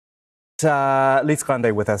Lise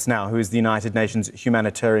Grande with us now, who is the United Nations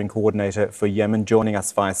Humanitarian Coordinator for Yemen, joining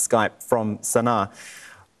us via Skype from Sana'a.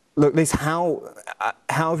 Look, Lise, how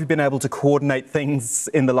have you been able to coordinate things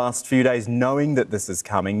in the last few days, knowing that this is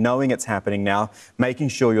coming, knowing it's happening now, making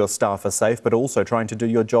sure your staff are safe, but also trying to do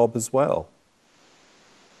your job as well?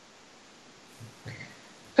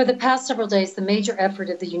 For the past several days, the major effort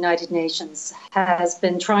of the United Nations has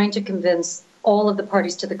been trying to convince all of the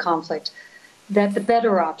parties to the conflict that the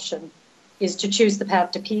better option is to choose the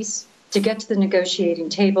path to peace, to get to the negotiating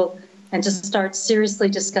table, and to start seriously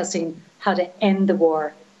discussing how to end the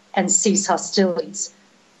war and cease hostilities.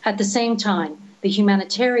 At the same time, the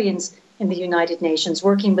humanitarians in the United Nations,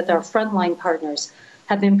 working with our frontline partners,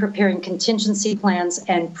 have been preparing contingency plans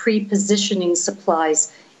and pre-positioning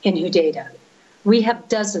supplies in Hudaydah. We have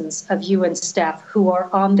dozens of UN staff who are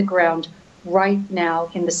on the ground right now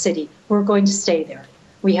in the city. We're going to stay there.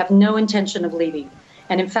 We have no intention of leaving.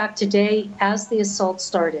 And in fact, today, as the assault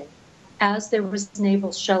started, as there was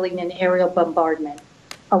naval shelling and aerial bombardment,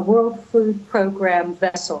 a World Food Program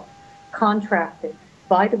vessel contracted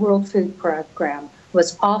by the World Food Program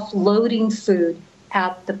was offloading food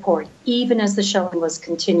at the port, even as the shelling was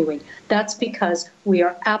continuing. That's because we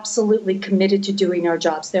are absolutely committed to doing our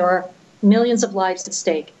jobs. There are millions of lives at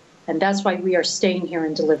stake, and that's why we are staying here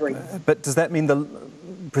and delivering. But does that mean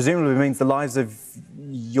presumably means the lives of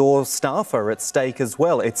your staff are at stake as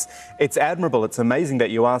well? It's admirable, it's amazing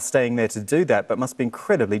that you are staying there to do that, but must be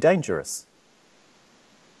incredibly dangerous.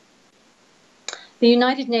 The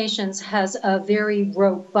United Nations has a very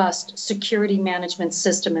robust security management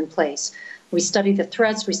system in place. We study the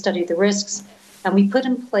threats, we study the risks, and we put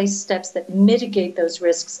in place steps that mitigate those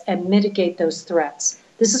risks and mitigate those threats.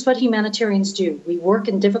 This is what humanitarians do. We work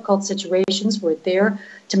in difficult situations. We're there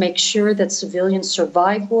to make sure that civilians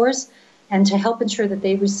survive wars and to help ensure that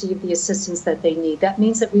they receive the assistance that they need. That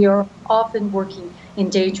means that we are often working in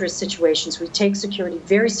dangerous situations. We take security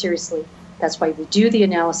very seriously. That's why we do the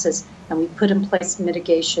analysis and we put in place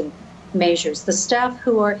mitigation measures. The staff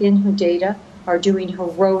who are in Hudaydah are doing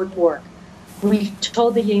heroic work. We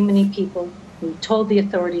told the Yemeni people, we told the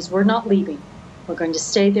authorities, we're not leaving. We're going to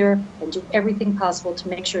stay there and do everything possible to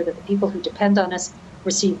make sure that the people who depend on us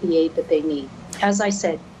receive the aid that they need. As I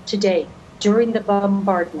said, today, during the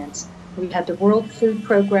bombardments, we had the World Food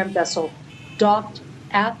Program vessel docked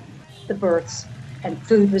at the berths and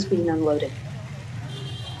food was being unloaded.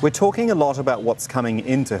 We're talking a lot about what's coming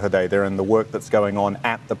into Hudaydah and the work that's going on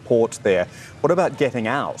at the port there. What about getting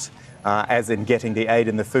out? As in getting the aid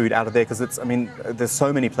and the food out of there, because there's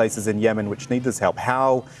so many places in Yemen which need this help.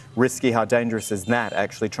 How risky, how dangerous is that,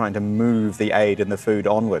 actually trying to move the aid and the food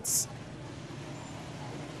onwards?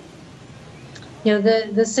 You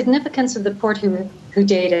know, the significance of the Port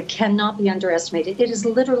Hudaydah cannot be underestimated. It is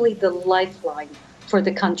literally the lifeline for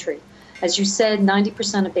the country. As you said,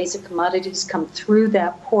 90% of basic commodities come through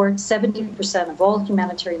that port. 70% of all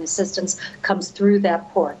humanitarian assistance comes through that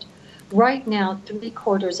port. Right now,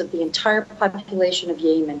 3/4 of the entire population of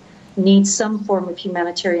Yemen needs some form of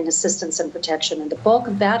humanitarian assistance and protection, and the bulk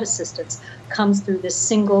of that assistance comes through this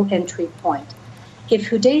single entry point. If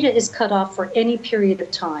Hudaydah is cut off for any period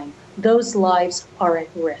of time, those lives are at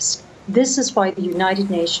risk. This is why the United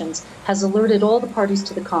Nations has alerted all the parties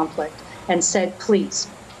to the conflict and said, please,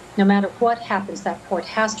 no matter what happens, that port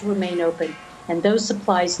has to remain open, and those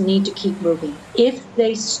supplies need to keep moving. If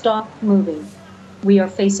they stop moving, we are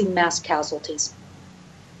facing mass casualties.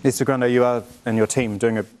 Lise Grande, you are and your team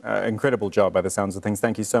doing an incredible job by the sounds of things.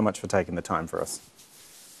 Thank you so much for taking the time for us.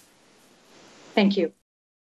 Thank you.